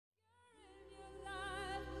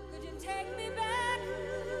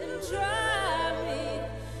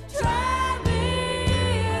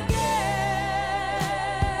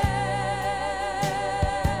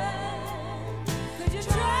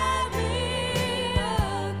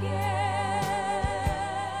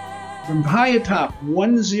From high atop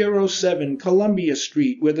 107 Columbia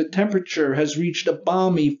Street, where the temperature has reached a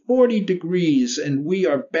balmy 40 degrees and we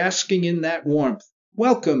are basking in that warmth,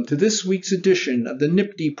 welcome to this week's edition of the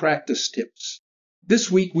NIPD Practice Tips.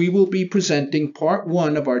 This week we will be presenting part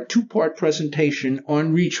 1 of our two-part presentation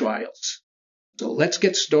on retrials. So let's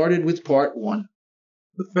get started with part 1.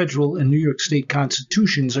 The federal and New York State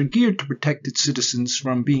constitutions are geared to protect its citizens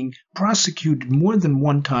from being prosecuted more than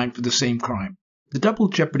one time for the same crime. The double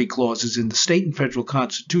jeopardy clauses in the state and federal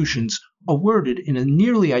constitutions are worded in a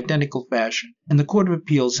nearly identical fashion, and the Court of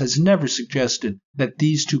Appeals has never suggested that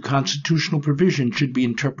these two constitutional provisions should be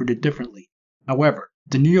interpreted differently. However,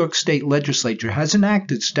 the New York State Legislature has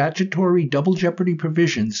enacted statutory double jeopardy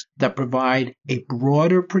provisions that provide a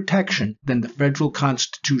broader protection than the federal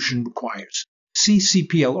Constitution requires. See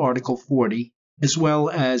CPL Article 40, as well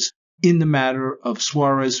as in the matter of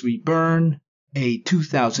Suarez v. Byrne, a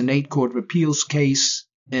 2008 Court of Appeals case,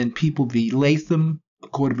 and People v. Latham, a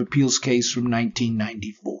Court of Appeals case from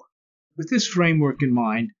 1994. With this framework in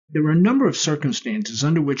mind, there are a number of circumstances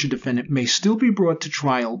under which a defendant may still be brought to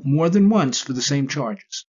trial more than once for the same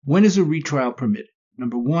charges. When is a retrial permitted?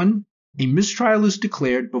 Number 1, a mistrial is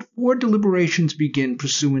declared before deliberations begin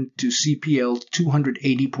pursuant to CPL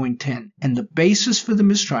 280.10, and the basis for the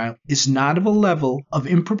mistrial is not of a level of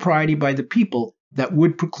impropriety by the people that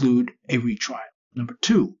would preclude a retrial. Number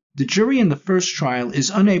 2, the jury in the first trial is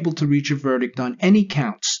unable to reach a verdict on any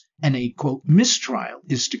counts, and a, quote, mistrial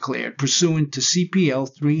is declared pursuant to CPL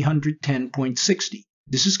 310.60.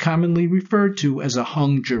 This is commonly referred to as a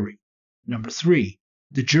hung jury. Number 3,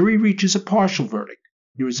 the jury reaches a partial verdict.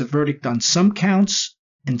 There is a verdict on some counts,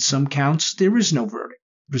 and some counts there is no verdict,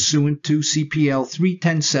 pursuant to CPL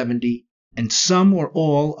 310.70, and some or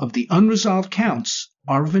all of the unresolved counts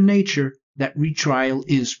are of a nature that retrial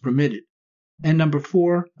is permitted. And number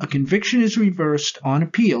 4, a conviction is reversed on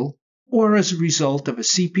appeal or as a result of a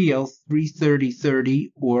CPL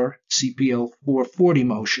 330.30 or CPL 440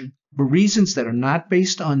 motion for reasons that are not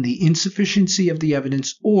based on the insufficiency of the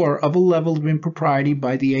evidence or of a level of impropriety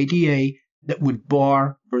by the ADA that would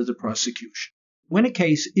bar further prosecution. When a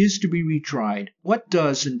case is to be retried, what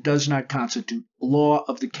does and does not constitute law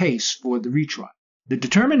of the case for the retrial? The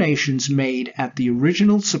determinations made at the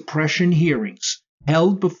original suppression hearings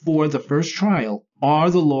held before the first trial are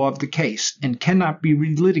the law of the case and cannot be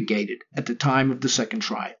relitigated at the time of the second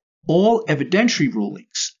trial. All evidentiary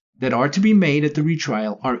rulings that are to be made at the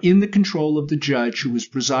retrial are in the control of the judge who is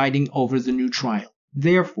presiding over the new trial.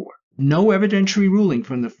 Therefore, no evidentiary ruling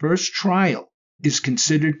from the first trial is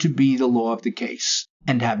considered to be the law of the case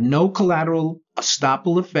and have no collateral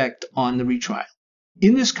estoppel effect on the retrial.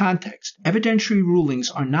 In this context, evidentiary rulings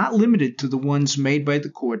are not limited to the ones made by the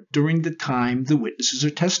court during the time the witnesses are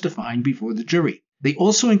testifying before the jury. They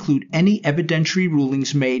also include any evidentiary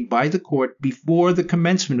rulings made by the court before the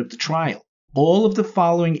commencement of the trial. All of the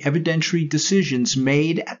following evidentiary decisions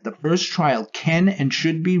made at the first trial can and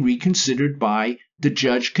should be reconsidered by the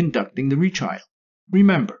judge conducting the retrial.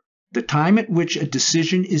 Remember, the time at which a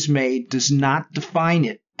decision is made does not define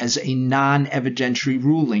it as a non-evidentiary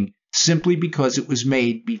ruling simply because it was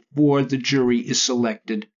made before the jury is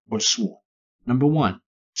selected or sworn. Number 1,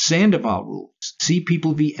 Sandoval rulings. See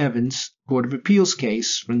People v. Evans, Court of Appeals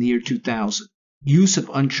case from the year 2000. Use of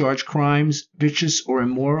uncharged crimes, vicious or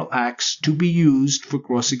immoral acts to be used for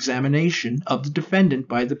cross-examination of the defendant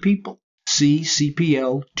by the people. See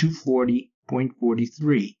CPL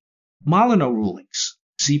 240.43. Molyneux rulings.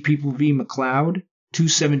 See People v. McLeod,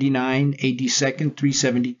 279 AD 2nd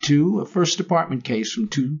 372, a First Department case from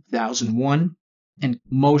 2001, and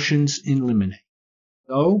motions in limine.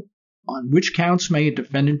 So, on which counts may a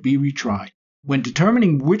defendant be retried? When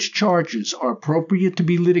determining which charges are appropriate to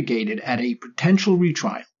be litigated at a potential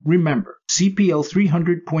retrial, remember CPL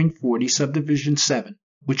 300.40 Subdivision 7,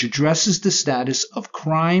 which addresses the status of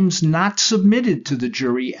crimes not submitted to the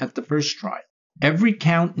jury at the first trial. Every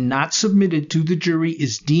count not submitted to the jury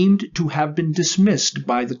is deemed to have been dismissed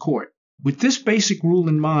by the court. With this basic rule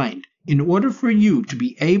in mind, in order for you to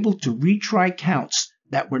be able to retry counts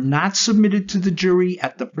that were not submitted to the jury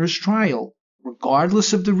at the first trial,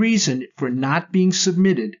 regardless of the reason for not being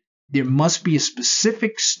submitted, there must be a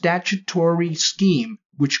specific statutory scheme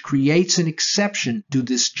which creates an exception to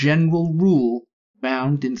this general rule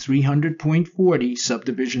found in 300.40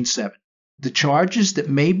 Subdivision 7. The charges that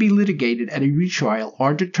may be litigated at a retrial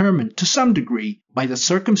are determined to some degree by the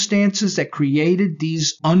circumstances that created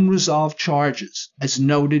these unresolved charges, as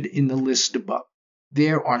noted in the list above.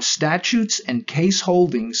 There are statutes and case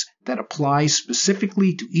holdings that apply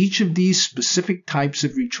specifically to each of these specific types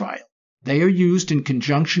of retrial. They are used in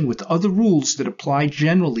conjunction with other rules that apply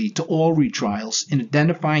generally to all retrials in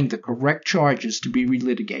identifying the correct charges to be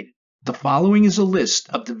relitigated. The following is a list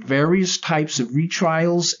of the various types of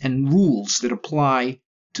retrials and rules that apply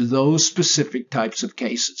to those specific types of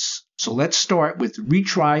cases. So let's start with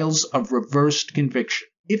retrials of reversed conviction.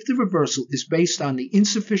 If the reversal is based on the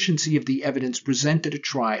insufficiency of the evidence presented at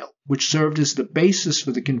trial, which served as the basis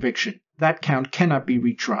for the conviction, that count cannot be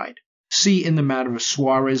retried. See in the matter of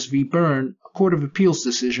Suarez v. Byrne, a Court of Appeals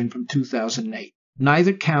decision from 2008.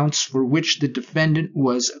 Neither counts for which the defendant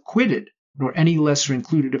was acquitted, nor any lesser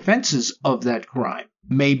included offenses of that crime,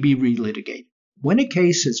 may be relitigated. When a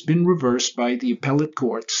case has been reversed by the appellate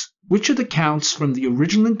courts, which are the counts from the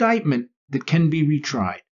original indictment that can be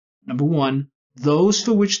retried? Number 1. Those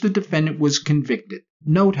for which the defendant was convicted.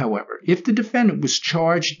 Note, however, if the defendant was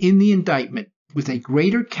charged in the indictment with a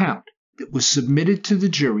greater count that was submitted to the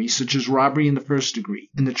jury, such as robbery in the first degree,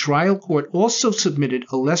 and the trial court also submitted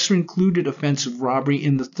a lesser included offense of robbery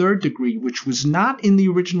in the third degree which was not in the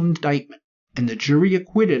original indictment, and the jury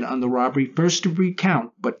acquitted on the robbery first degree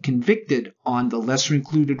count but convicted on the lesser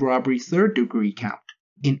included robbery third degree count,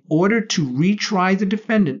 in order to retry the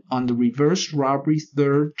defendant on the reversed robbery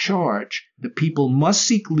third charge, the people must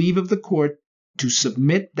seek leave of the court to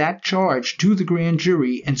submit that charge to the grand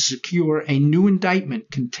jury and secure a new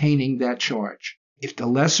indictment containing that charge. If the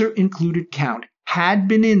lesser included count had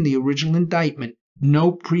been in the original indictment,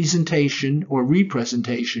 no presentation or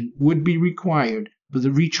representation would be required for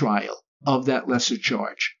the retrial of that lesser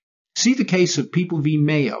charge. See the case of People v.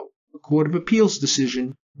 Mayo, a Court of Appeals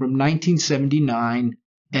decision from 1979,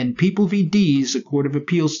 and People v. Dees, a Court of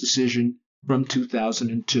Appeals decision from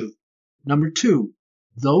 2002. Number 2.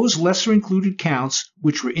 Those lesser included counts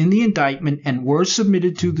which were in the indictment and were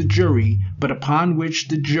submitted to the jury, but upon which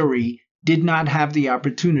the jury did not have the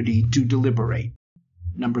opportunity to deliberate.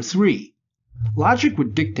 Number 3. Logic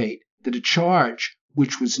would dictate that a charge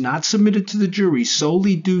which was not submitted to the jury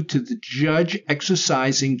solely due to the judge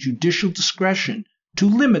exercising judicial discretion to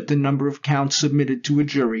limit the number of counts submitted to a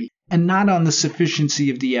jury and not on the sufficiency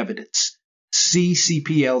of the evidence. See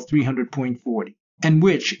CPL 300.40. And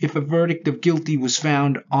which, if a verdict of guilty was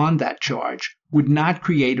found on that charge, would not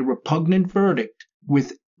create a repugnant verdict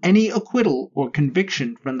with any acquittal or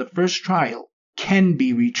conviction from the first trial, can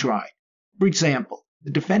be retried. For example,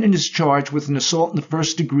 the defendant is charged with an assault in the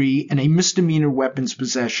first degree and a misdemeanor weapons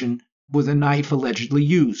possession with a knife allegedly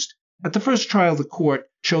used. At the first trial, the court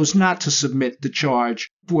chose not to submit the charge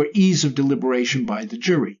for ease of deliberation by the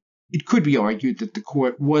jury. It could be argued that the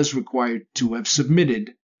court was required to have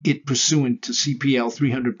submitted it pursuant to CPL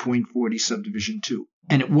 300.40 subdivision 2,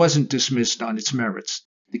 and it wasn't dismissed on its merits.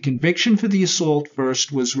 The conviction for the assault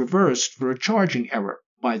first was reversed for a charging error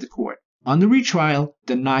by the court. On the retrial,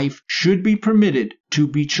 the knife should be permitted to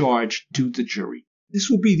be charged to the jury. This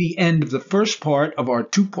will be the end of the first part of our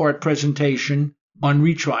two-part presentation on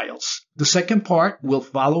retrials. The second part will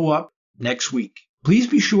follow up next week. Please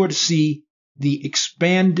be sure to see the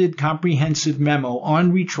expanded comprehensive memo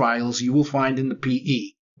on retrials you will find in the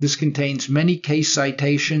PE. This contains many case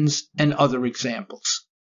citations and other examples.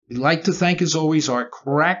 We'd like to thank, as always, our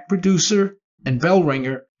crack producer and bell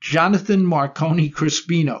ringer, Jonathan Marconi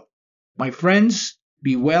Crispino. My friends,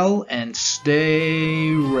 be well and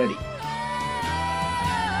stay ready.